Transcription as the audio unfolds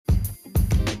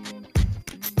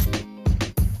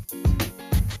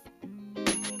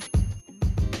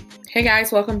Hey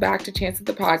guys, welcome back to Chance of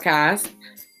the Podcast.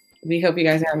 We hope you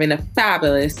guys are having a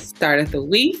fabulous start of the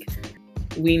week.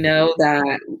 We know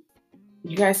that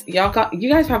you guys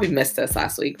probably missed us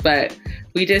last week, but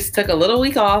we just took a little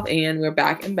week off and we're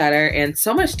back and better. And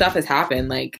so much stuff has happened,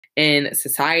 like in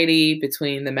society,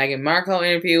 between the Meghan Markle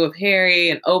interview with Harry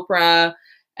and Oprah,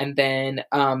 and then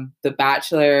the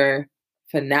Bachelor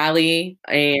finale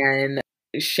and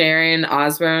Sharon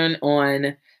Osbourne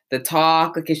on The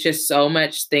Talk. Like, it's just so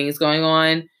much things going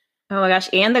on. Oh my gosh,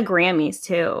 and the Grammys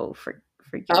too.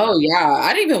 Oh yeah,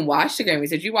 I didn't even watch the Grammys.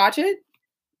 Did you watch it?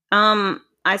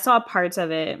 I saw parts of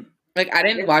it. Like, I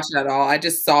didn't watch it at all. I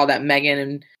just saw that Megan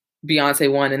and Beyonce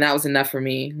won, and that was enough for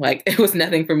me. Like, it was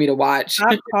nothing for me to watch.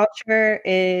 Pop culture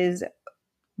is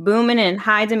booming and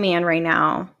high demand right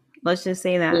now. Let's just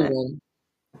say that. Booming.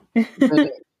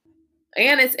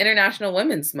 And it's International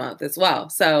Women's Month as well.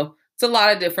 So it's a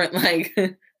lot of different things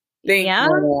going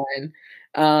on.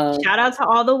 Shout out to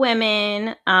all the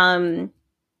women,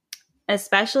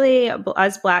 especially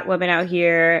us Black women out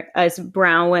here, us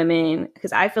brown women,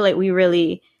 because I feel like we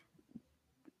really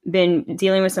been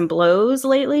dealing with some blows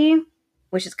lately,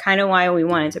 which is kind of why we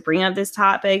wanted to bring up this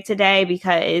topic today,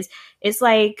 because it's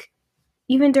like,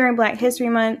 even during Black History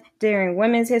Month, during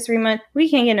Women's History Month, we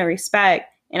can't get no respect.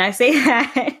 And I say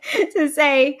that to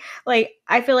say, like,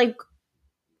 I feel like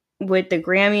with the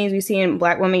Grammys, we've seen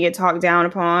Black women get talked down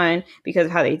upon because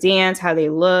of how they dance, how they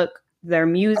look, their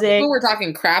music. People were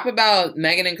talking crap about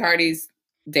Megan and Cardi's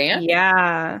dance?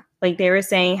 Yeah. Like, they were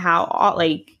saying how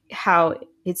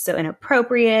it's so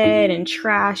inappropriate and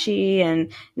trashy and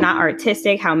not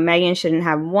artistic, how Megan shouldn't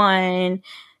have won,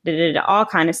 all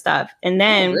kind of stuff. And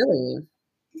then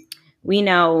we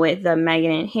know with the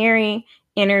Meghan and Harry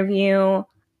interview,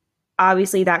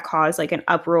 obviously that caused like an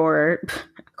uproar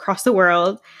across the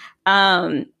world.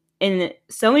 And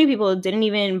so many people didn't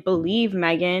even believe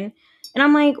Meghan. And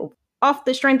I'm like, off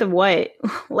the strength of what?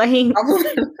 Like,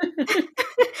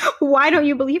 why don't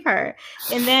you believe her?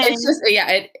 And then it's just,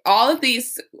 all of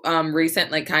these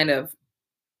recent like kind of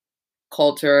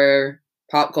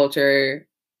pop culture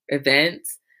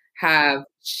events have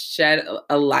shed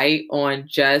a light on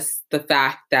just the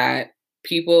fact that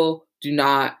people do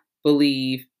not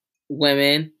believe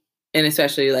women, and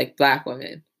especially like Black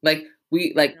women. Like,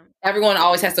 everyone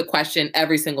always has to question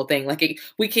every single thing. Like,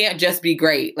 we can't just be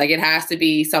great. Like, it has to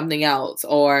be something else,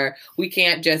 or we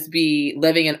can't just be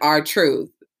living in our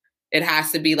truth. It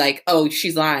has to be like, oh,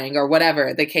 she's lying, or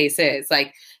whatever the case is.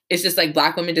 Like, it's just like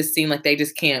Black women just seem like they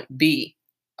just can't be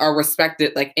or respect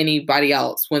it like anybody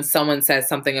else when someone says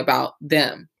something about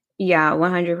them. Yeah,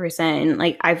 100%.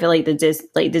 Like, I feel like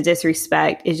the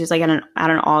disrespect is just like at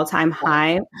an all-time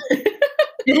high.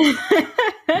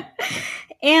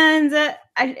 And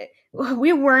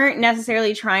we weren't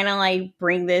necessarily trying to like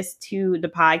bring this to the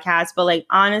podcast, but like,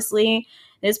 honestly,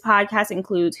 this podcast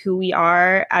includes who we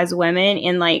are as women,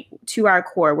 and like, to our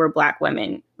core, we're Black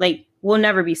women. Like, we'll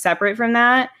never be separate from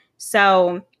that.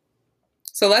 So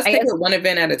let's take it one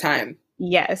event at a time.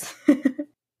 Yes.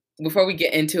 Before we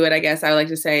get into it, I guess I would like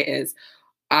to say is,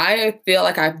 I feel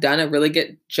like I've done a really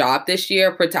good job this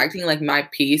year protecting like my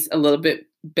peace a little bit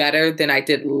better than I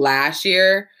did last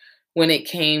year when it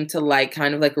came to like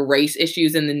kind of like race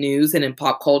issues in the news and in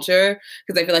pop culture.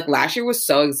 Because I feel like last year was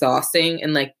so exhausting,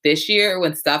 and like this year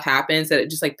when stuff happens that it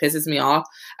just like pisses me off,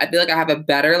 I feel like I have a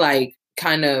better like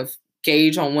kind of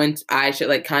gauge on when I should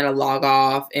like kind of log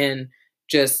off and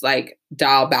just like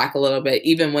dial back a little bit,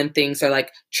 even when things are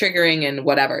like triggering and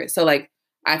whatever. So like,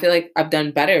 I feel like I've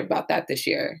done better about that this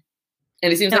year.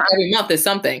 And it seems like every month is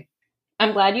something.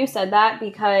 I'm glad you said that,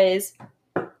 because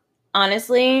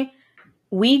honestly,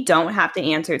 we don't have to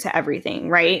answer to everything,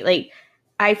 right? Like,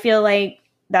 I feel like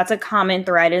that's a common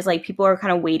thread, is like, people are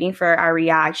kind of waiting for our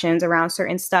reactions around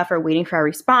certain stuff or waiting for our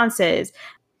responses.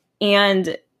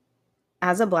 And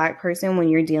as a Black person, when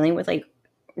you're dealing with like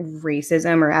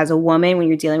racism, or as a woman when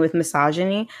you're dealing with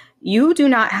misogyny, you do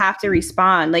not have to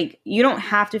respond. Like, you don't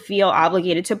have to feel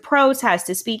obligated to protest,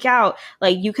 to speak out.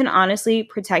 Like, you can honestly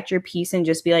protect your peace and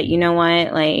just be like, you know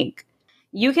what, like,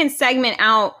 you can segment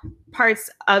out parts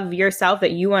of yourself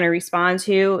that you want to respond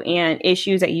to and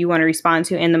issues that you want to respond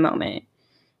to in the moment.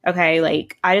 Okay,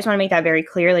 like, I just want to make that very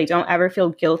clear. Like, don't ever feel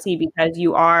guilty because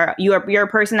you're a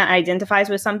person that identifies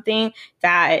with something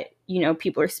that, you know,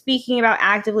 people are speaking about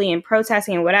actively and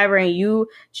protesting and whatever, and you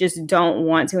just don't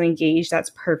want to engage.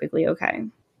 That's perfectly okay.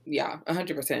 Yeah,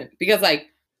 100%. Because like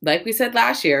we said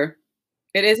last year,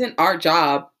 it isn't our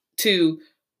job to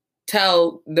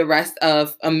tell the rest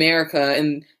of America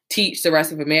and teach the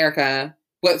rest of America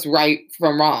what's right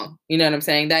from wrong. You know what I'm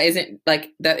saying? That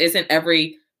isn't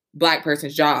every Black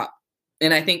person's job.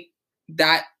 And I think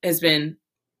that has been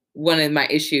one of my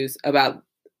issues about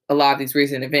a lot of these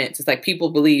recent events. It's like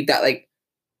people believe that like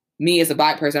me as a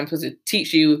Black person, I'm supposed to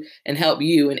teach you and help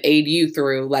you and aid you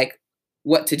through like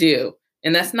what to do.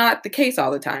 And that's not the case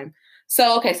all the time.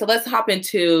 So, okay, so let's hop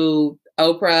into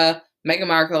Oprah, Meghan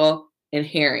Markle, and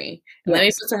Harry. And let me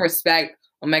put some respect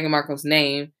on Meghan Markle's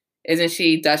name. Isn't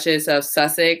she Duchess of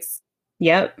Sussex?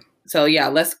 Yep. So yeah,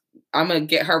 I'm gonna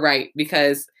get her right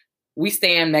because we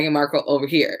stand Meghan Markle over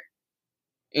here.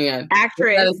 And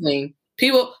actress.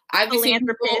 People, I've seen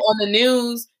people on the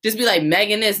news just be like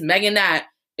Meghan this, Meghan that.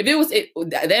 If it was, they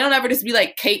don't ever just be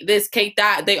like Kate this, Kate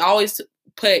that. They always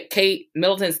put Kate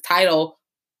Middleton's title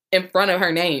in front of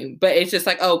her name. But it's just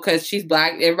like, oh, because she's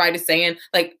Black, everybody's saying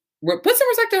like, put some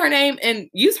respect to her name and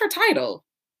use her title.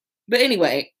 But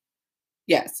anyway,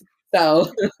 yes.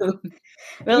 So,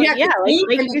 well, yeah, like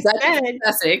you said,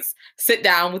 Sussex, sit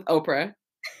down with Oprah,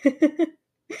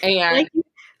 and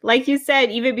like you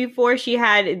said, even before she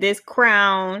had this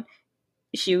crown,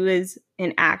 she was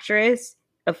an actress,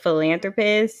 a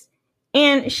philanthropist,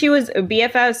 and she was a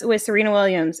BFFs with Serena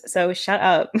Williams. So shut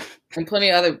up. And plenty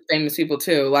of other famous people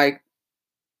too. Like,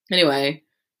 anyway,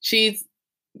 she's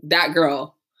that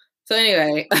girl. So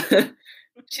anyway,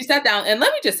 she sat down, and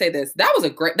let me just say this: that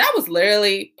was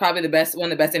literally probably one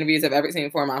of the best interviews I've ever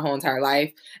seen for my whole entire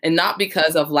life, and not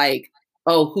because of like,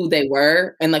 oh, who they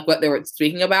were and like what they were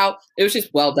speaking about. It was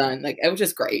just well done. Like, it was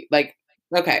just great. Like,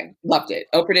 okay, loved it.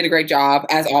 Oprah did a great job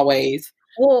as always.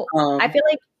 Well, I feel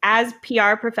like as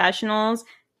PR professionals,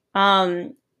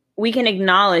 we can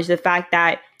acknowledge the fact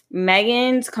that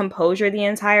Meghan's composure the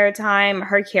entire time,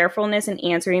 her carefulness in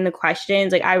answering the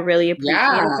questions, like I really appreciate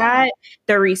that.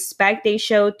 The respect they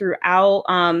showed throughout,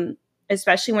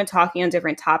 especially when talking on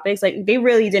different topics, like they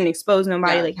really didn't expose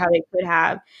nobody like how they could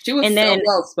have. She was so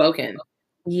well spoken.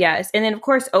 Yes, and then of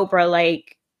course Oprah,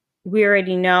 like we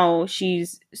already know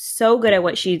she's so good at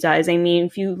what she does. I mean,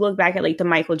 if you look back at like the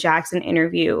Michael Jackson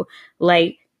interview,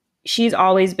 like she's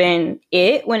always been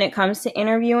it when it comes to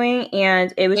interviewing,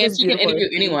 and it was just she can interview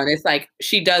anyone. It's like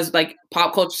she does like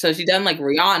pop culture, so she done like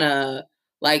Rihanna,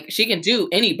 like she can do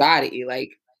anybody.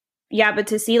 Like, yeah, but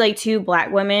to see like two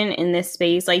Black women in this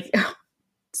space, like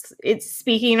it's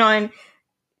speaking on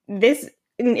this.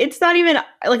 It's not even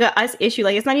like a us issue.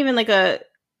 Like it's not even like a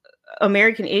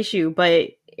American issue, but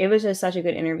it was just such a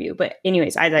good interview. But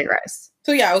anyways, I digress.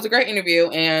 So yeah, it was a great interview,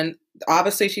 and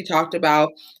obviously she talked about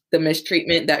the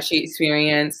mistreatment that she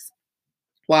experienced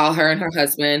while her and her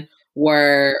husband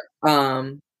were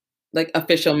like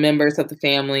official members of the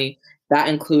family. That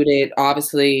included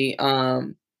obviously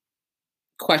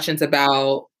questions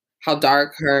about how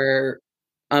dark her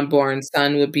unborn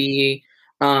son would be,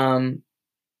 not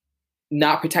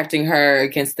protecting her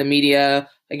against the media,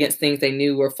 against things they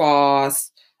knew were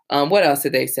false. What else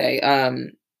did they say?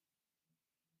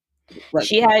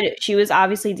 She was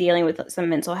obviously dealing with some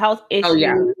mental health issues. Oh,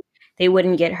 yeah. They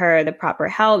wouldn't get her the proper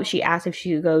help. She asked if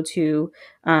she could go to,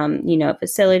 a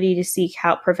facility to seek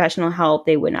help, professional help.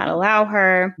 They would not allow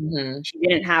her. Mm-hmm. She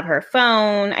didn't have her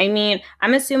phone. I mean,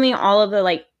 I'm assuming all of the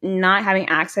like not having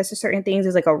access to certain things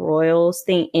is like a royals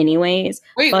thing anyways.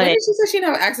 Wait, when did she say she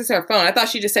didn't have access to her phone? I thought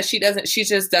she just said she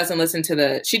just doesn't listen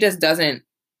to she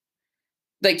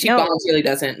voluntarily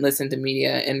doesn't listen to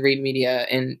media and read media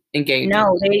and engage.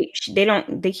 No,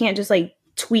 they can't just like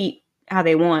tweet how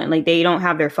they want. Like they don't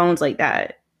have their phones like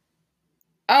that.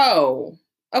 Oh,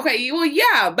 okay. Well,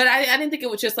 yeah, but I didn't think it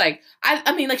was just like,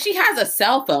 I mean, like she has a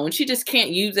cell phone. She just can't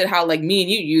use it how like me and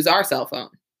you use our cell phone.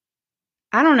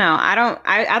 I don't know.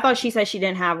 I thought she said she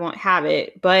didn't have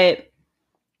it, but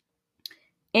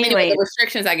anyway, the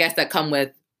restrictions, I guess, that come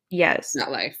with that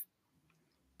life.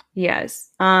 Yes.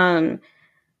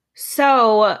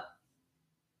 So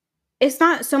it's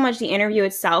not so much the interview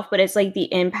itself, but it's like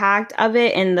the impact of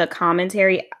it and the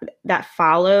commentary that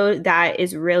followed that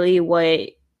is really what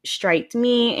struck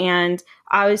me. And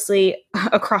obviously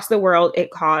across the world,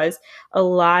 it caused a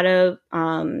lot of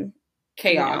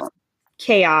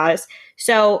chaos.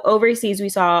 So overseas, we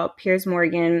saw Piers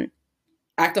Morgan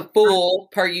act a fool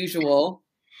per usual.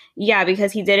 Yeah,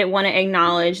 because he didn't want to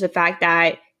acknowledge the fact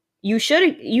that you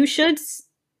should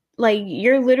like,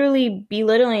 you're literally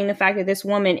belittling the fact that this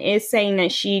woman is saying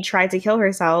that she tried to kill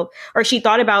herself, or she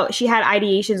had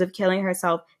ideations of killing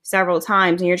herself several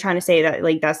times, and you're trying to say that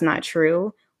like that's not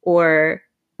true, or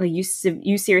like you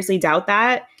seriously doubt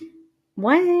that?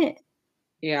 What?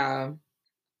 Yeah.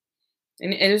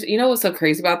 And it was, what's so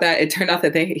crazy about that? It turned out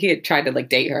that he had tried to like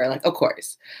date her. Like, of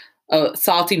course, a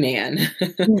salty man.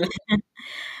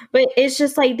 But it's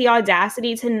just like the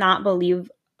audacity to not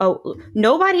believe. Oh,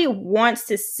 nobody wants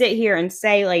to sit here and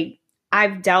say like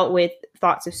I've dealt with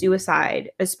thoughts of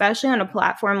suicide, especially on a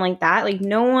platform like that. Like,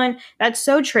 no one, that's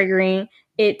so triggering.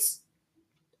 It's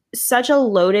such a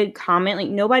loaded comment. Like,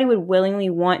 nobody would willingly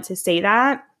want to say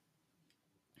that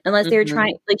unless they're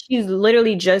trying, like, she's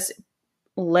literally just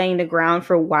laying the ground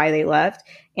for why they left.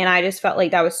 And I just felt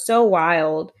like that was so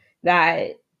wild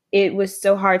that it was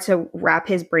so hard to wrap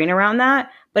his brain around that.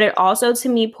 But it also, to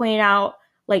me, pointed out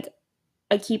like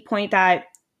a key point that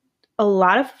a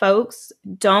lot of folks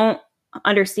don't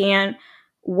understand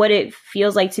what it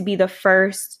feels like to be the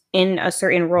first in a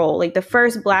certain role. Like, the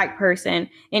first Black person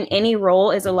in any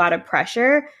role is a lot of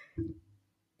pressure.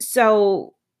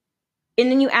 So,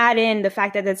 and then you add in the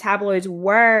fact that the tabloids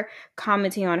were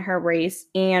commenting on her race,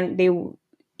 and they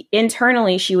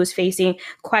internally, she was facing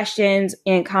questions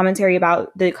and commentary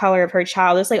about the color of her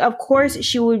child. It's like, of course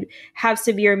she would have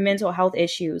severe mental health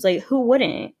issues. Like, who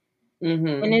wouldn't?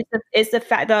 And it's the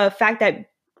fact that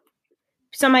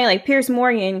somebody like Piers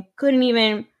Morgan couldn't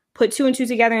even put two and two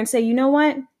together and say, you know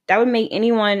what, that would make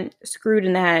anyone screwed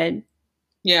in the head.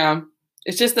 Yeah,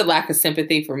 it's just the lack of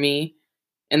sympathy for me,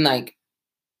 and like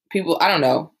people, I don't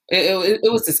know, it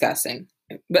was disgusting,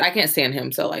 but I can't stand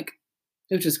him, so like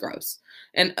it was just gross.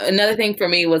 And another thing for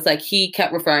me was like he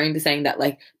kept referring to saying that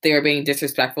like they were being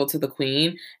disrespectful to the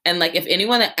Queen, and like if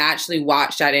anyone that actually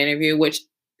watched that interview, which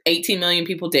 18 million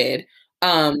people did,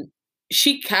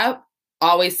 she kept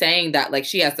always saying that like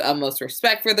she has the utmost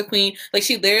respect for the Queen. Like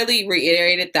she literally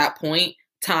reiterated that point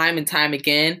time and time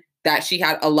again, that she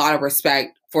had a lot of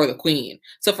respect for the Queen.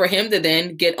 So for him to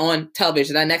then get on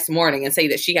television that next morning and say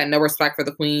that she had no respect for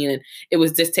the Queen and it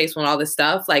was distasteful and all this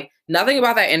stuff, like nothing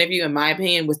about that interview, in my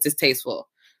opinion, was distasteful.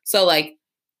 So like,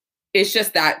 it's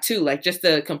just that too, like just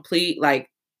the complete like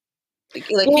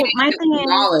well, my thing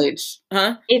knowledge,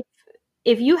 huh?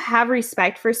 If you have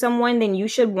respect for someone, then you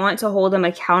should want to hold them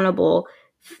accountable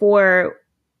for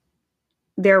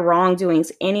their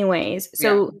wrongdoings anyways.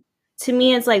 So to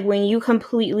me, it's like when you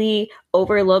completely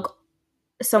overlook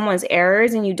someone's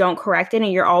errors and you don't correct it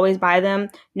and you're always by them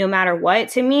no matter what,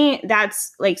 to me,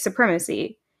 that's like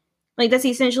supremacy. Like that's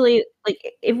essentially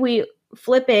like if we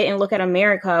flip it and look at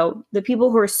America, the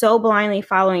people who are so blindly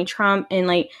following Trump and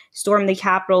like storm the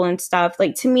Capitol and stuff,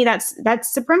 like to me, that's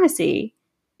supremacy.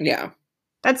 Yeah.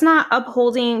 That's not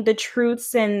upholding the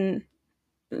truths and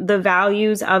the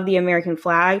values of the American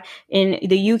flag. In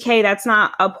the UK, that's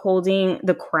not upholding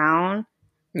the crown.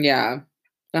 Yeah,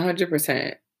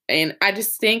 100%. And I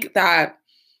just think that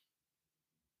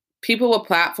people with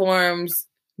platforms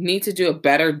need to do a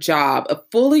better job of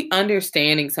fully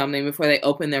understanding something before they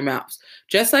open their mouths.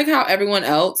 Just like how everyone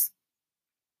else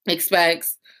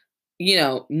expects, you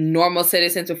know, normal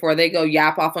citizens before they go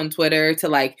yap off on Twitter to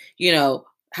like, you know,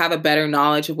 have a better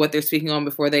knowledge of what they're speaking on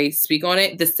before they speak on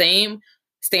it. The same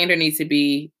standard needs to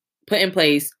be put in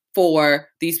place for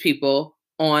these people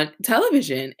on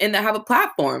television and that have a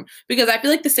platform. Because I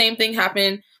feel like the same thing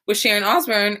happened with Sharon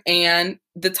Osbourne and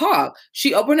The Talk.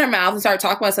 She opened her mouth and started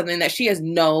talking about something that she has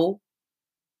no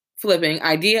flipping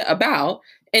idea about.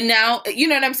 And now, you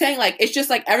know what I'm saying? Like, it's just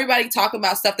like everybody talking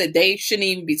about stuff that they shouldn't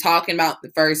even be talking about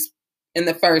in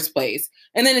the first place.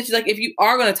 And then it's just like, if you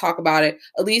are going to talk about it,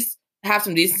 at least have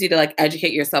some decency to like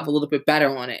educate yourself a little bit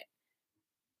better on it.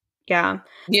 Yeah.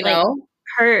 You know?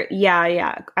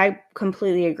 Yeah. I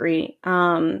completely agree.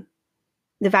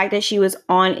 The fact that she was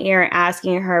on air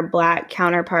asking her Black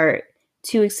counterpart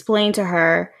to explain to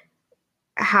her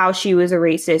how she was a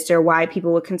racist or why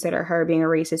people would consider her being a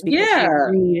racist because she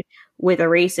agreed with a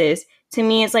racist. To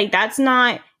me, it's like, that's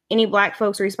not any Black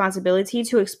folks' responsibility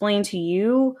to explain to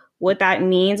you what that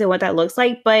means and what that looks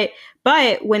like. But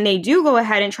when they do go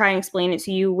ahead and try and explain it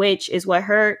to you, which is what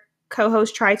her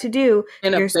co-host tried to do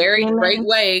in a very great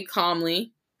way,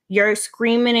 calmly, you're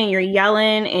screaming and you're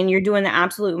yelling and you're doing the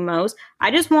absolute most.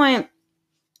 I just want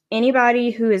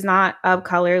anybody who is not of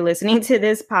color listening to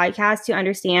this podcast to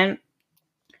understand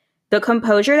the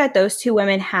composure that those two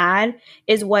women had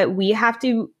is what we have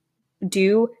to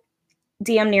do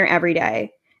damn near every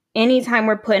day. Anytime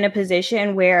we're put in a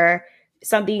position where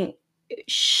something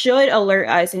should alert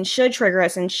us and should trigger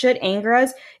us and should anger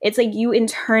us, it's like you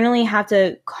internally have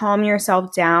to calm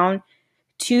yourself down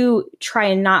to try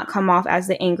and not come off as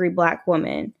the angry Black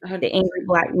woman, the angry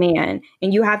Black man.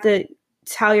 And you have to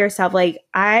tell yourself, like,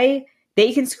 they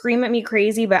can scream at me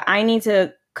crazy, but I need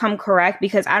to come correct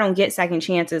because I don't get second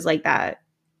chances like that.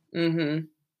 Mm-hmm.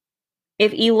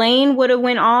 If Elaine would have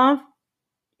went off,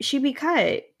 she'd be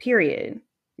cut, period.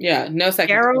 Yeah, no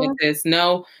second chances.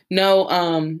 No,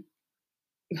 don't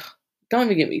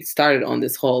even get me started on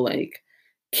this whole like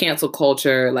cancel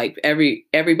culture. Like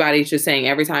everybody's just saying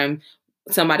every time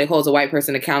somebody holds a white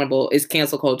person accountable is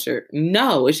cancel culture.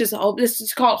 No, it's just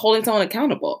called holding someone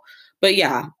accountable. But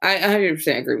yeah, I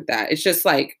 100% agree with that. It's just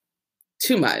like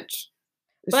too much.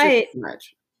 It's just But too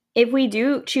much. if we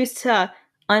do choose to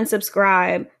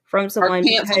unsubscribe from Or someone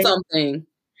cancel because, something.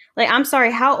 like, I'm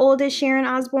sorry, how old is Sharon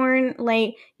Osbourne?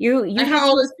 Like, you And have how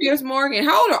old to, is Piers Morgan?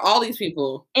 How old are all these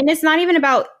people? and it's not even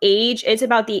about age, it's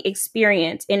about the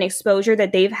experience and exposure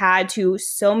that they've had to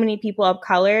so many people of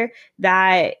color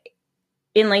that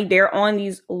in like they're on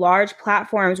these large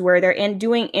platforms where they're in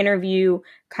doing interview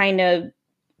kind of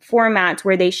formats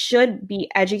where they should be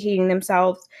educating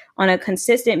themselves on a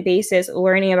consistent basis,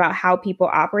 learning about how people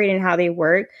operate and how they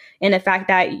work. And the fact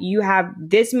that you have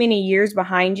this many years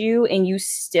behind you and you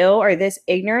still are this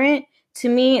ignorant, to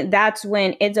me, that's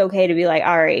when it's okay to be like,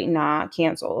 all right, nah,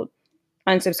 canceled,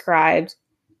 unsubscribed,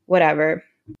 whatever.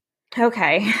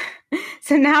 Okay.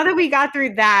 So now that we got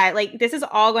through that, like this is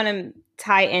all going to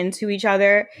tie into each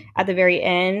other at the very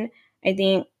end. I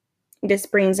think this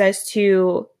brings us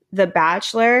to The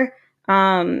Bachelor,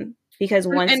 because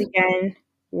once again,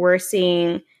 we're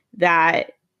seeing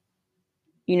that,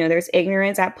 you know, there's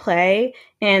ignorance at play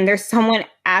and there's someone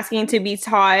asking to be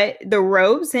taught the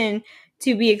ropes and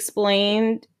to be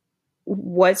explained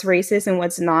what's racist and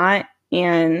what's not.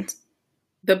 And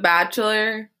The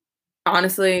Bachelor,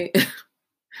 honestly,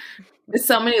 there's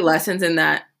so many lessons in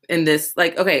this.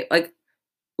 Like, okay, like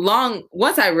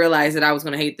once I realized that I was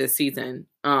going to hate this season,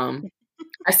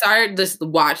 I started just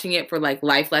watching it for like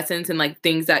life lessons and like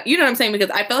things that, you know what I'm saying?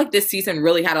 Because I felt like this season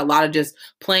really had a lot of just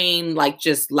plain, like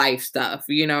just life stuff.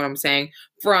 You know what I'm saying?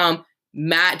 From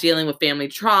Matt dealing with family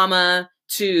trauma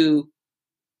to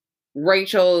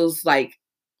Rachel's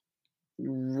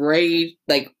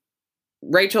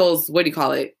Rachel's, what do you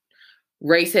call it?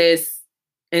 Racist,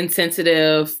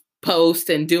 insensitive posts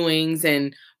and doings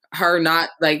and her not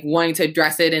like wanting to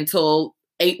address it until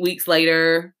 8 weeks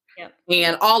later. Yep.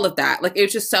 And all of that. Like, it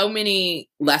was just so many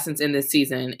lessons in this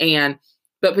season.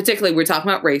 But particularly we're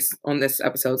talking about race on this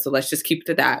episode. So let's just keep it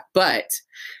to that. But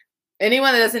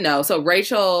anyone that doesn't know, so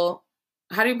Rachel,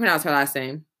 how do you pronounce her last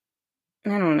name? I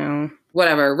don't know.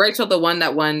 Whatever. Rachel, the one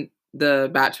that won the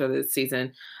Bachelor this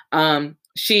season.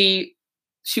 She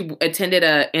attended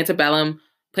a antebellum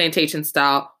plantation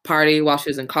style party while she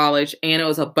was in college, and it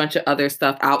was a bunch of other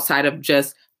stuff outside of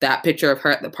just that picture of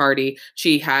her at the party.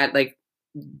 She had like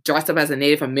dressed up as a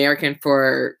Native American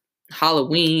for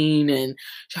Halloween, and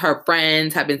her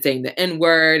friends have been saying the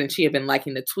N-word, and she had been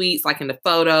liking the tweets, liking the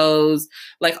photos,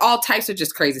 like all types of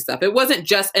just crazy stuff. It wasn't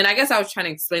just, and I guess I was trying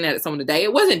to explain that to someone today,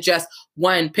 it wasn't just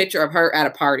one picture of her at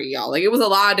a party, y'all. Like, it was a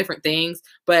lot of different things,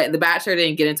 but The Bachelor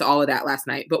didn't get into all of that last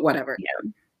night, but whatever.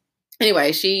 Yeah.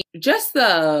 Anyway, just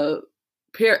the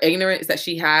pure ignorance that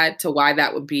she had to why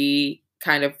that would be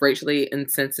kind of racially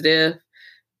insensitive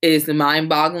is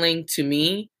mind-boggling to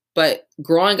me. But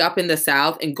growing up in the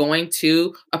South and going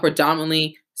to a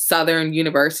predominantly Southern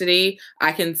university,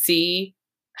 I can see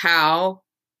how,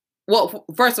 well,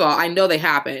 first of all, I know they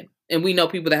happen. And we know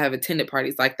people that have attended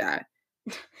parties like that.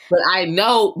 But I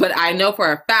know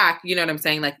for a fact, you know what I'm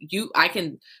saying? Like, I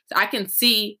can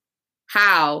see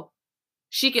how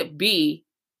she could be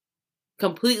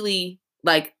completely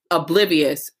like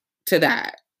oblivious to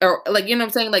that. Or like, you know what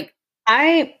I'm saying? Like,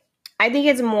 I think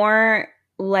it's more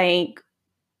like,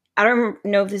 I don't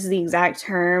know if this is the exact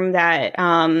term that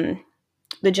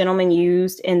the gentleman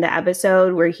used in the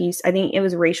episode where I think it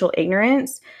was racial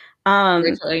ignorance.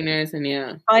 Racial ignorance, and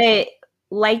yeah. But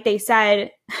like they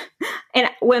said, and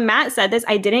when Matt said this,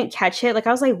 I didn't catch it. Like,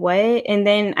 I was like, what? And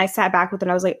then I sat back with it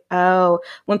and I was like, oh,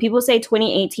 when people say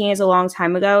 2018 is a long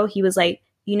time ago, he was like,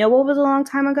 you know what was a long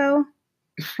time ago?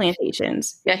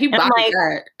 Plantations. Yeah, he bought like,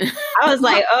 that. I was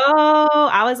like, oh,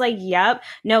 I was like, yep.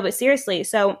 No, but seriously.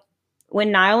 So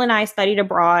when Niall and I studied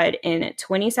abroad in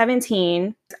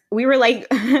 2017, we were like,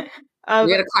 we had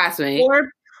a classmate.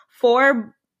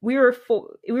 We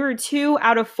were 2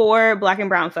 out of 4 Black and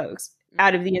brown folks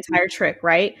out of the entire trip,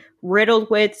 right? Riddled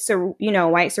with,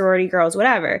 white sorority girls,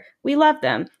 whatever. We loved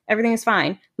them. Everything is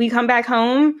fine. We come back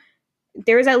home.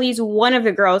 There was at least one of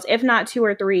the girls, if not 2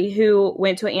 or 3, who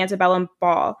went to an antebellum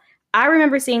ball. I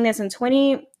remember seeing this in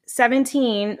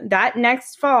 2017, that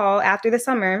next fall after the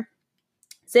summer,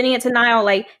 sending it to Niall,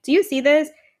 like, do you see this?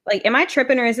 Like, am I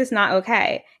tripping or is this not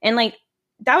okay? And like,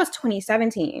 that was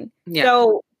 2017. Yeah.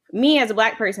 So me as a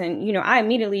Black person, I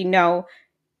immediately know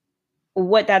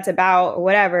what that's about or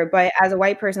whatever. But as a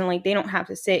white person, like, they don't have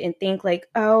to sit and think like,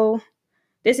 oh,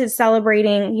 this is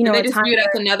celebrating, they just view it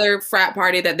as another frat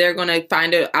party that they're going to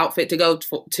find an outfit to go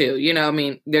to. I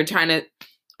mean, they're trying to,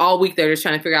 all week, they're just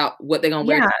trying to figure out what they're going to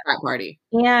wear to the frat party.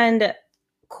 And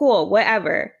cool,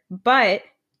 whatever. But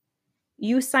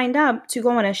you signed up to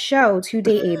go on a show to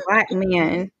date a Black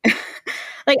man.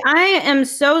 Like, I am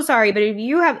so sorry, but if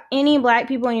you have any Black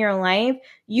people in your life,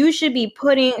 you should be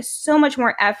putting so much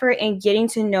more effort in getting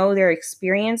to know their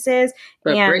experiences.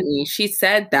 But And Brittany, she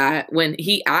said that when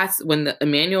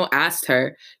Emmanuel asked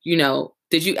her,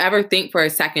 did you ever think for a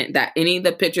second that any of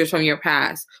the pictures from your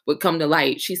past would come to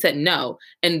light? She said no.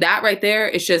 And that right there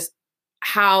is just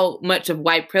how much of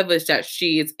white privilege that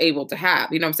she is able to have.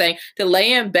 You know what I'm saying? To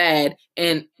lay in bed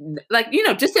and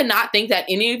just to not think that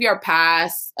any of your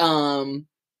past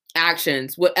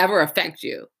actions would ever affect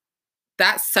you.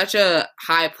 That's such a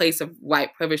high place of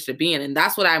white privilege to be in. And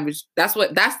that's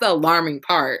the alarming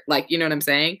part. Like, you know what I'm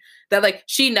saying? That like,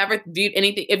 she never viewed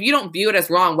anything. If you don't view it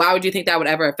as wrong, why would you think that would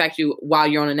ever affect you while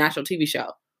you're on a national TV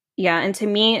show? Yeah. And to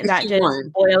me, that just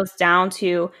boils down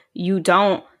to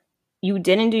you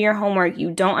didn't do your homework. You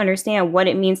don't understand what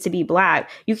it means to be Black.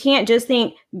 You can't just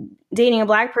think dating a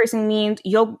Black person means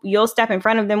you'll step in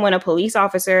front of them when a police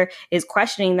officer is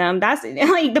questioning them. That's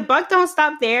like, the buck don't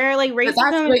stop there. Like,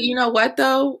 racism. But you know what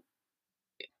though?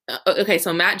 Okay,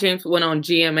 so Matt James went on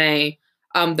GMA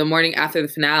the morning after the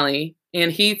finale,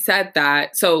 and he said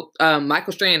that. So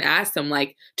Michael Strahan asked him,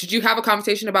 like, did you have a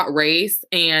conversation about race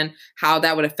and how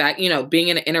that would affect, being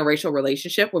in an interracial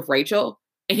relationship with Rachel?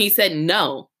 And he said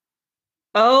no.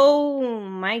 Oh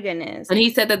my goodness. And he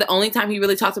said that the only time he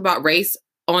really talked about race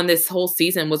on this whole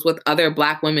season was with other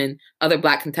Black women, other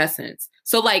Black contestants.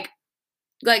 So like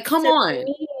come on.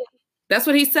 That's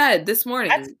what he said this morning.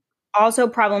 That's also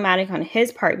problematic on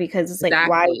his part, because it's like,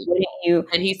 why wouldn't you?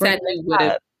 And he said he would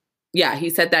have. Yeah, he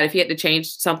said that if he had to change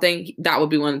something, that would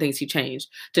be one of the things he changed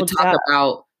to talk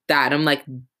about that. I'm like,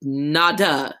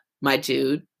 nada, my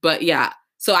dude. But yeah.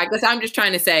 So I guess I'm just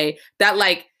trying to say that,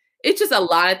 like, it's just a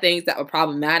lot of things that were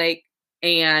problematic.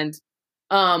 And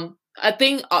I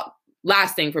think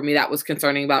last thing for me that was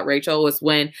concerning about Rachel was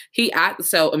when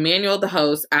so Emmanuel, the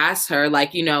host, asked her,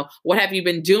 like, what have you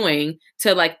been doing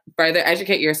to like further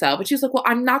educate yourself? And she was like, well,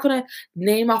 I'm not going to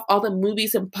name off all the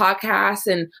movies and podcasts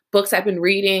and books I've been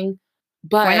reading.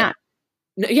 But why not?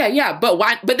 Yeah. But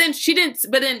why? But then she didn't.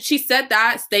 But then she said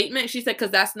that statement. She said, because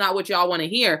that's not what y'all want to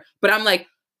hear. But I'm like,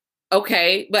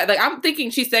 okay, but like, I'm thinking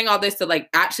she's saying all this to like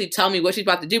actually tell me what she's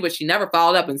about to do, but she never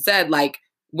followed up and said like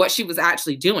what she was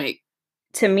actually doing.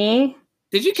 To me,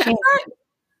 did you catch that?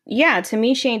 Yeah, to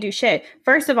me, she ain't do shit.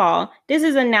 First of all, this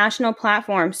is a national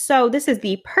platform, so this is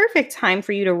the perfect time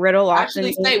for you to riddle off.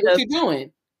 Actually, say what you're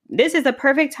doing. This is the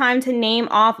perfect time to name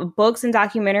off books and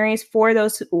documentaries for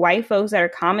those white folks that are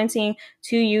commenting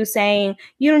to you saying,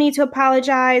 you don't need to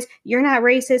apologize, you're not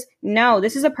racist. No,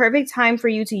 this is a perfect time for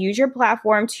you to use your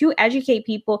platform to educate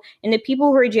people, and the people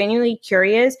who are genuinely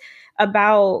curious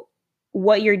about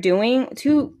what you're doing,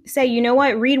 to say, you know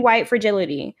what, read White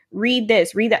Fragility, read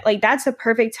this, read that. Like, that's a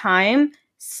perfect time.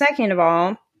 Second of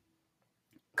all,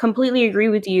 completely agree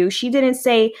with you. She didn't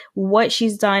say what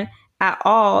she's done at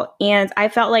all. And I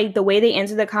felt like the way they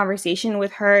ended the conversation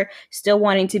with her still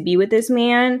wanting to be with this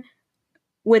man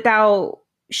without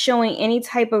showing any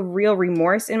type of real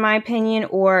remorse, in my opinion,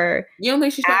 or you don't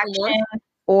think she's action,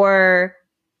 or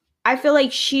I feel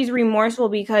like she's remorseful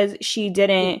because she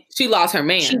lost her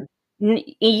man.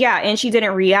 And she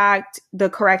didn't react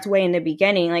the correct way in the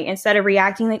beginning. Like, instead of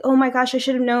reacting like, oh my gosh, I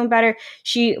should have known better,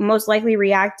 she most likely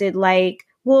reacted like,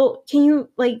 well, can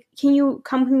you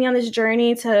come with me on this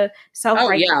journey to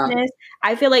self-righteousness? Oh, yeah.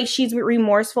 I feel like she's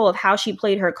remorseful of how she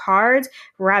played her cards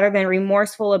rather than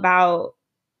remorseful about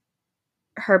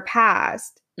her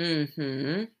past.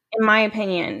 Mm-hmm. In my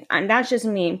opinion. And that's just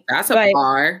me. That's a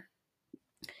bar.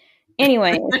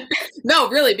 Anyway. No,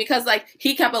 really, because like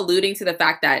he kept alluding to the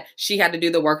fact that she had to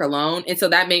do the work alone. And so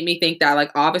that made me think that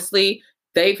like obviously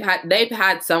they've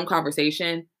had some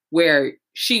conversation where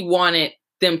she wanted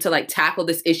them to like tackle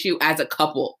this issue as a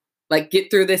couple, like get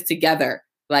through this together,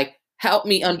 like help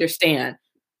me understand.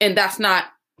 And that's not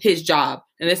his job.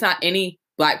 And it's not any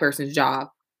Black person's job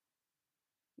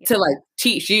to like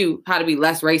teach you how to be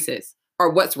less racist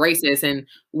or what's racist and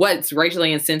what's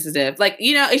racially insensitive. Like,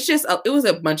 it's just, it was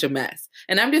a bunch of mess.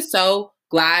 And I'm just so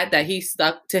glad that he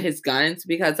stuck to his guns,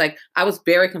 because like, I was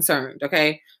very concerned.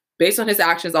 Okay. Based on his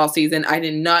actions all season, I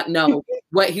did not know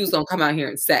what he was going to come out here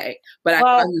and say. But I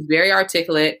thought he was very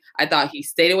articulate. I thought he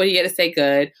stated what he had to say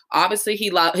good. Obviously, he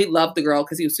loved the girl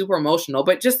because he was super emotional.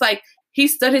 But just like, he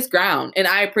stood his ground. And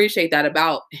I appreciate that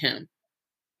about him.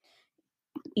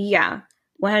 Yeah,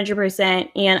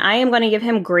 100%. And I am going to give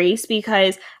him grace,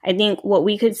 because I think what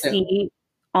we could see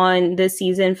on the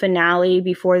season finale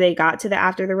before they got to the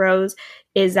After the Rose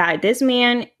is that this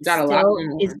man still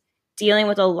is dealing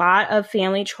with a lot of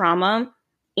family trauma.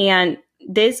 And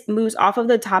this moves off of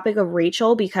the topic of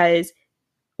Rachel, because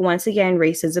once again,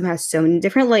 racism has so many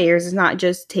different layers. It's not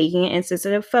just taking an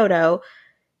insensitive photo.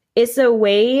 It's the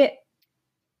way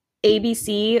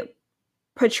ABC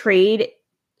portrayed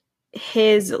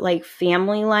his like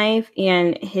family life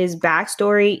and his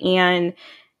backstory and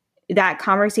that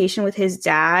conversation with his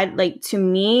dad. Like, to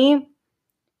me,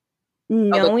 The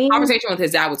knowing conversation with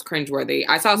his dad was cringeworthy.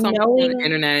 I saw something on the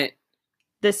internet.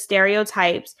 The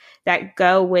stereotypes that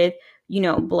go with,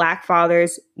 black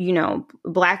fathers,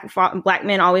 black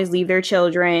men always leave their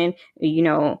children,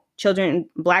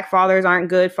 black fathers aren't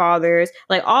good fathers,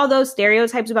 like all those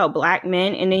stereotypes about black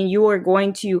men. And then you are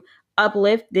going to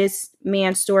uplift this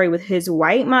man's story with his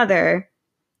white mother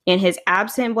and his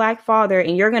absent black father,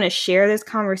 and you're going to share this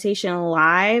conversation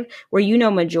live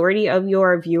where majority of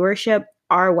your viewership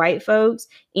are white folks,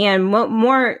 and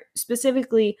more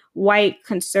specifically white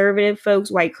conservative folks,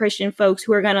 white Christian folks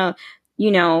who are going to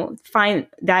find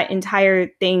that entire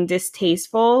thing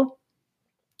distasteful.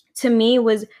 To me,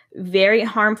 was very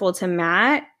harmful to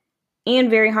Matt and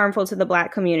very harmful to the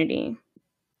black community.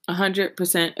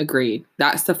 100% agreed.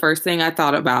 That's the first thing I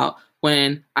thought about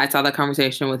when I saw the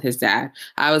conversation with his dad.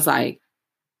 I was like,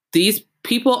 these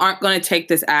people aren't going to take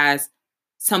this as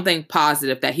something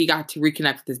positive that he got to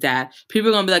reconnect with his dad. People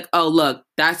are going to be like, oh, look,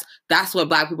 that's what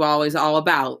black people are always all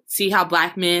about. See how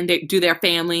black men do their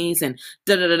families and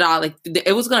da-da-da-da. Like,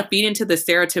 it was going to feed into the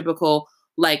stereotypical,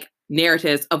 like,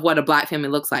 narratives of what a black family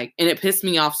looks like. And it pissed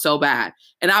me off so bad.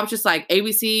 And I was just like,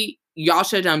 ABC, y'all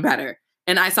should have done better.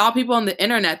 And I saw people on the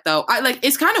internet, though.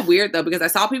 It's kind of weird, though, because I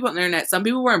saw people on the internet. Some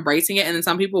people were embracing it, and then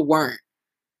some people weren't.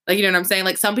 Like, you know what I'm saying?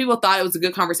 Like, some people thought it was a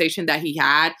good conversation that he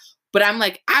had. But I'm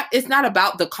like, it's not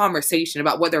about the conversation,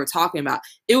 about what they were talking about.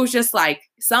 It was just like,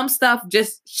 some stuff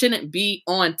just shouldn't be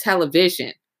on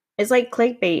television. It's like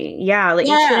clickbait. Yeah, like,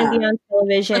 it shouldn't be on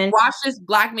television. Like, watch this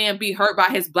black man be hurt by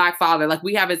his black father. Like,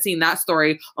 we haven't seen that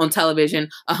story on television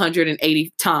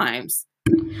 180 times.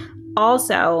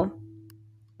 Also,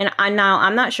 and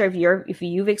I'm not sure if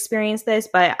you've experienced this,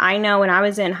 but I know when I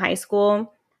was in high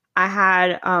school, I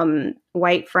had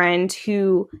white friends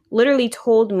who literally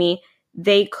told me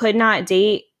they could not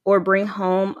date or bring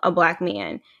home a black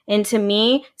man. And to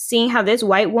me, seeing how this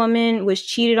white woman was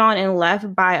cheated on and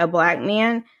left by a black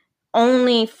man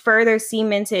only further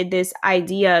cemented this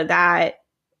idea that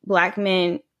black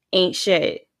men ain't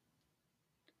shit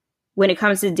when it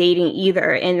comes to dating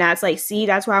either. And that's like, see,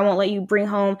 that's why I won't let you bring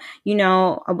home,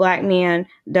 a black man,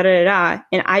 da-da-da-da.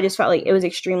 And I just felt like it was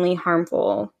extremely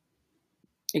harmful.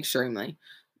 Extremely.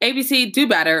 ABC, do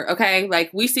better, okay? Like,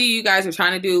 we see you guys are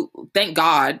trying to do, thank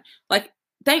God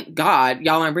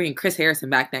y'all aren't bringing Chris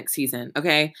Harrison back next season,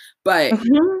 okay? But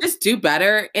just do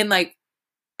better. And like,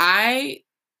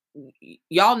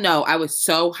 y'all know I was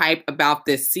so hyped about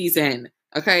this season,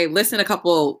 okay? Listen, a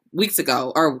couple weeks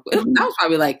ago, or that was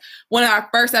probably like one of our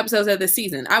first episodes of the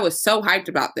season. I was so hyped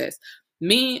about this.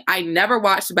 I never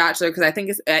watched The Bachelor because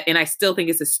I still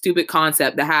think it's a stupid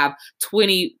concept to have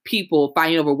 20 people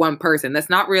fighting over one person. That's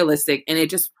not realistic. And I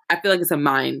feel like it's a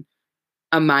mind,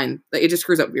 it just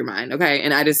screws up your mind. Okay.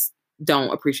 And I just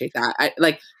don't appreciate that.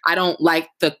 I don't like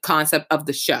the concept of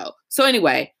the show. So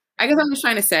anyway, I guess I'm just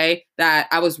trying to say that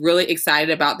I was really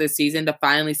excited about this season to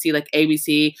finally see like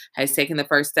ABC has taken the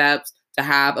first steps to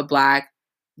have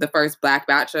the first black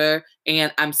bachelor.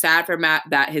 And I'm sad for Matt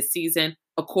that his season,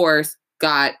 of course,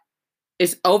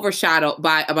 is overshadowed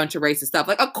by a bunch of racist stuff.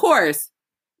 Like, of course,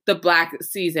 the black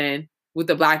season with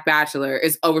the black bachelor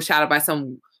is overshadowed by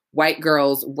some white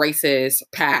girl's racist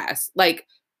past. Like,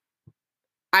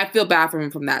 I feel bad for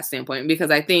him from that standpoint because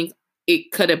I think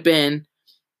it could have been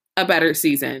a better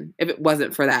season if it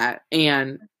wasn't for that.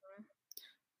 And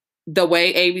the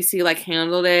way ABC like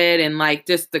handled it and like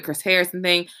just the Chris Harrison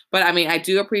thing. But I mean, I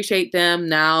do appreciate them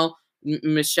now.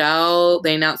 Michelle,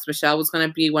 they announced Michelle was going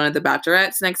to be one of the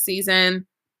bachelorettes next season.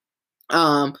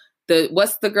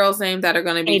 What's the girl's name that are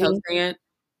going to be hosting it?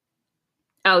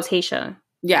 Oh, Tayshia.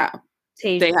 Yeah.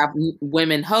 Tayshia. They have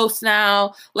women hosts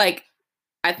now. Like,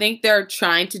 I think they're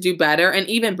trying to do better. And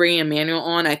even bringing Emmanuel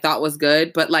on, I thought was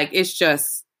good. But like, it's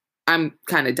just, I'm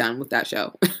kind of done with that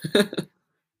show.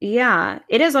 Yeah.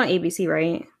 It is on ABC,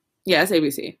 right? Yeah, it's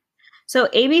ABC. So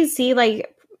ABC,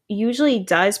 like, usually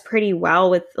does pretty well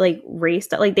with like race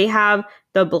stuff. Like, they have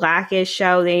the Blackish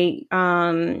show. They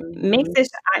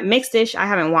Mixed-ish I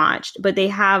haven't watched, but they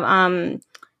have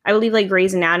I believe like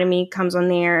Grey's Anatomy comes on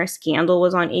there. Scandal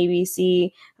was on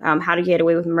ABC. How to Get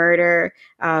Away with Murder.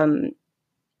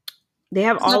 They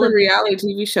have all the reality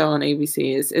TV show on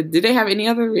ABC. Do they have any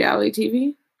other reality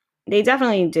TV? They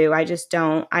definitely do. I just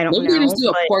don't. I don't know. Maybe they just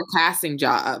do a poor casting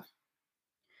job.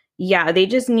 Yeah, they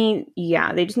just need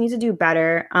to do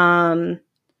better.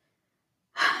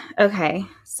 Okay,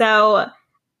 so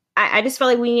I just felt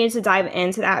like we needed to dive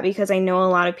into that because I know a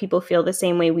lot of people feel the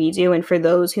same way we do. And for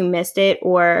those who missed it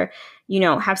or,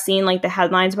 have seen like the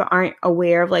headlines but aren't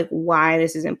aware of like why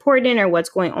this is important or what's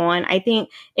going on, I think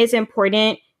it's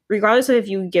important, regardless of if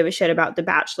you give a shit about The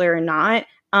Bachelor or not,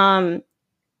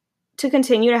 to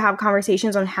continue to have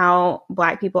conversations on how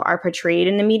Black people are portrayed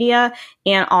in the media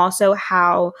and also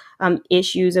how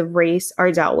issues of race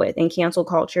are dealt with in cancel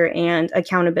culture and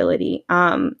accountability.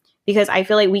 Because I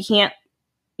feel like we can't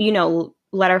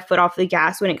let our foot off the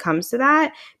gas when it comes to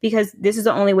that, because this is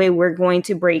the only way we're going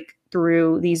to break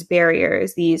through these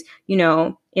barriers, these,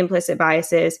 implicit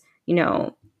biases,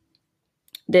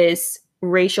 this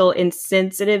racial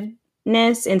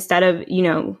insensitiveness instead of,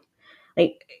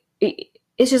 like,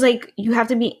 it's just like you have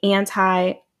to be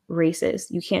anti-racist.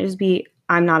 You can't just be,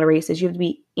 I'm not a racist. You have to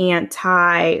be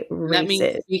anti-racist. That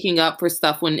means speaking up for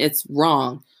stuff when it's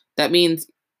wrong. That means,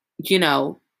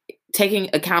 taking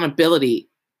accountability.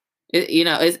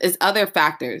 It's other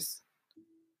factors.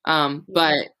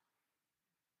 But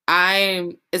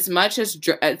I'm, as much as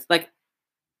it's like,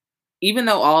 even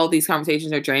though all of these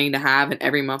conversations are draining to have and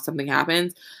every month something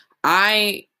happens,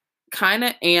 I kind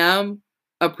of am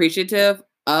appreciative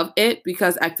of it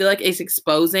because I feel like it's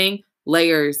exposing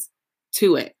layers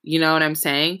to it. You know what I'm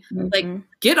saying? Mm-hmm. Like,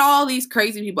 get all these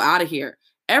crazy people out of here.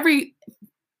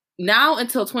 Now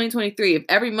until 2023, if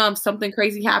every month something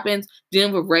crazy happens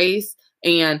dealing with race,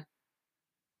 and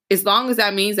as long as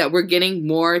that means that we're getting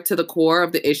more to the core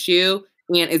of the issue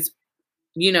and it's,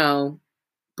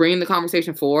 bringing the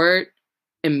conversation forward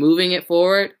and moving it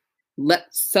forward,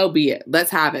 so be it.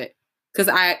 Let's have it. Because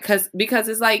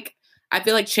it's like, I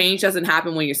feel like change doesn't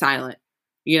happen when you're silent,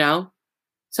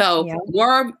 So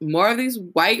more of these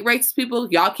white racist people,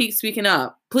 y'all keep speaking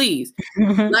up. Please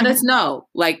let us know.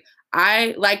 Like,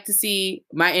 I like to see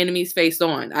my enemies face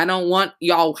on. I don't want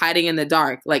y'all hiding in the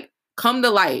dark. Like, come to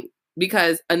light,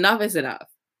 because enough is enough.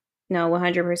 No,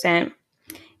 100%.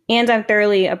 And I'm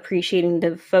thoroughly appreciating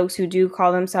the folks who do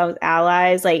call themselves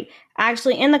allies, like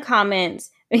actually in the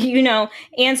comments,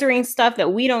 answering stuff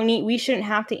that we shouldn't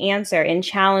have to answer, and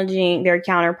challenging their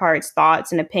counterparts'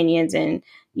 thoughts and opinions. And,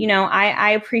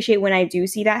 I appreciate when I do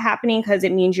see that happening, because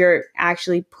it means you're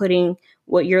actually putting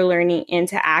what you're learning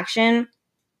into action,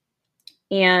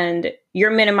 and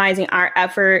you're minimizing our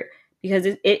effort, because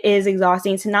it is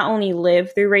exhausting to not only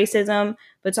live through racism,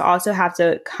 but to also have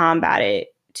to combat it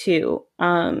too.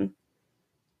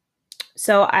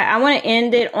 So I want to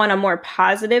end it on a more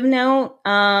positive note.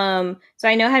 So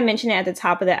I know I had mentioned it at the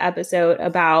top of the episode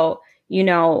about,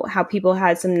 how people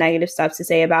had some negative stuff to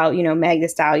say about, Meg Thee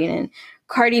Stallion and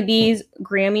Cardi B's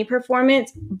Grammy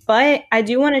performance. But I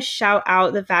do want to shout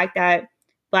out the fact that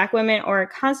Black women are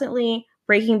constantly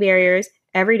breaking barriers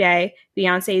every day.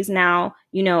 Beyonce is now,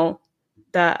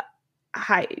 the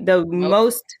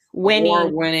most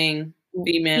winning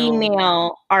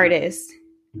female artist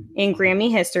in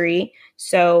Grammy history.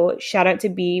 So shout out to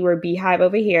B, we're Beehive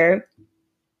over here.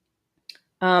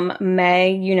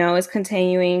 Meg, is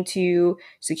continuing to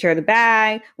secure the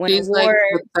bag. She's like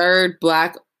the third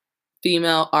Black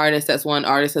female artist that's won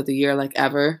Artist of the Year like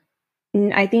ever.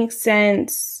 I think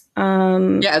since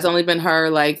it's only been her,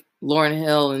 like Lauryn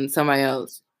Hill and somebody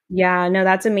else. Yeah, no,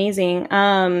 that's amazing.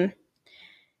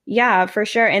 Yeah, for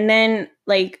sure. And then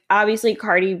like obviously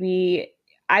Cardi B,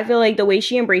 I feel like the way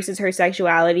she embraces her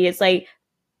sexuality, it's like,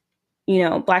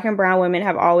 Black and brown women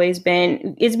have always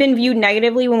it's been viewed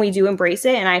negatively when we do embrace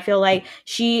it. And I feel like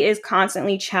she is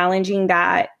constantly challenging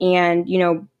that and,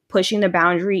 pushing the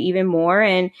boundary even more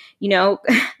and,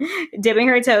 dipping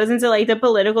her toes into like the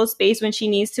political space when she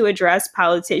needs to address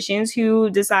politicians who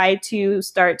decide to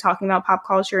start talking about pop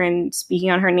culture and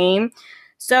speaking on her name.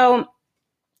 So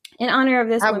in honor of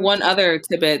this, I have one other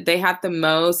tidbit. They have the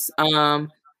most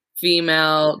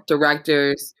female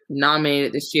directors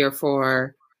nominated this year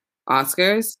for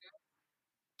Oscars.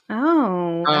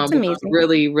 Oh, that's amazing.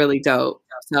 Really, really dope.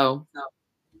 So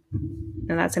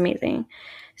and that's amazing.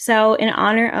 So in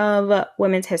honor of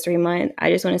Women's History Month,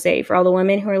 I just want to say, for all the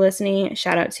women who are listening,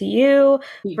 shout out to you.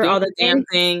 For all the damn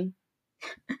thing.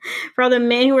 For all the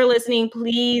men who are listening,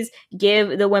 please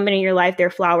give the women in your life their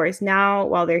flowers now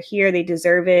while they're here. They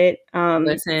deserve it.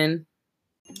 Listen.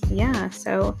 Yeah,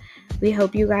 so we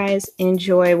hope you guys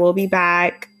enjoy. We'll be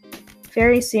back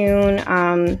very soon.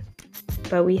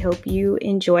 But we hope you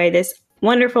enjoy this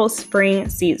wonderful spring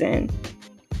season.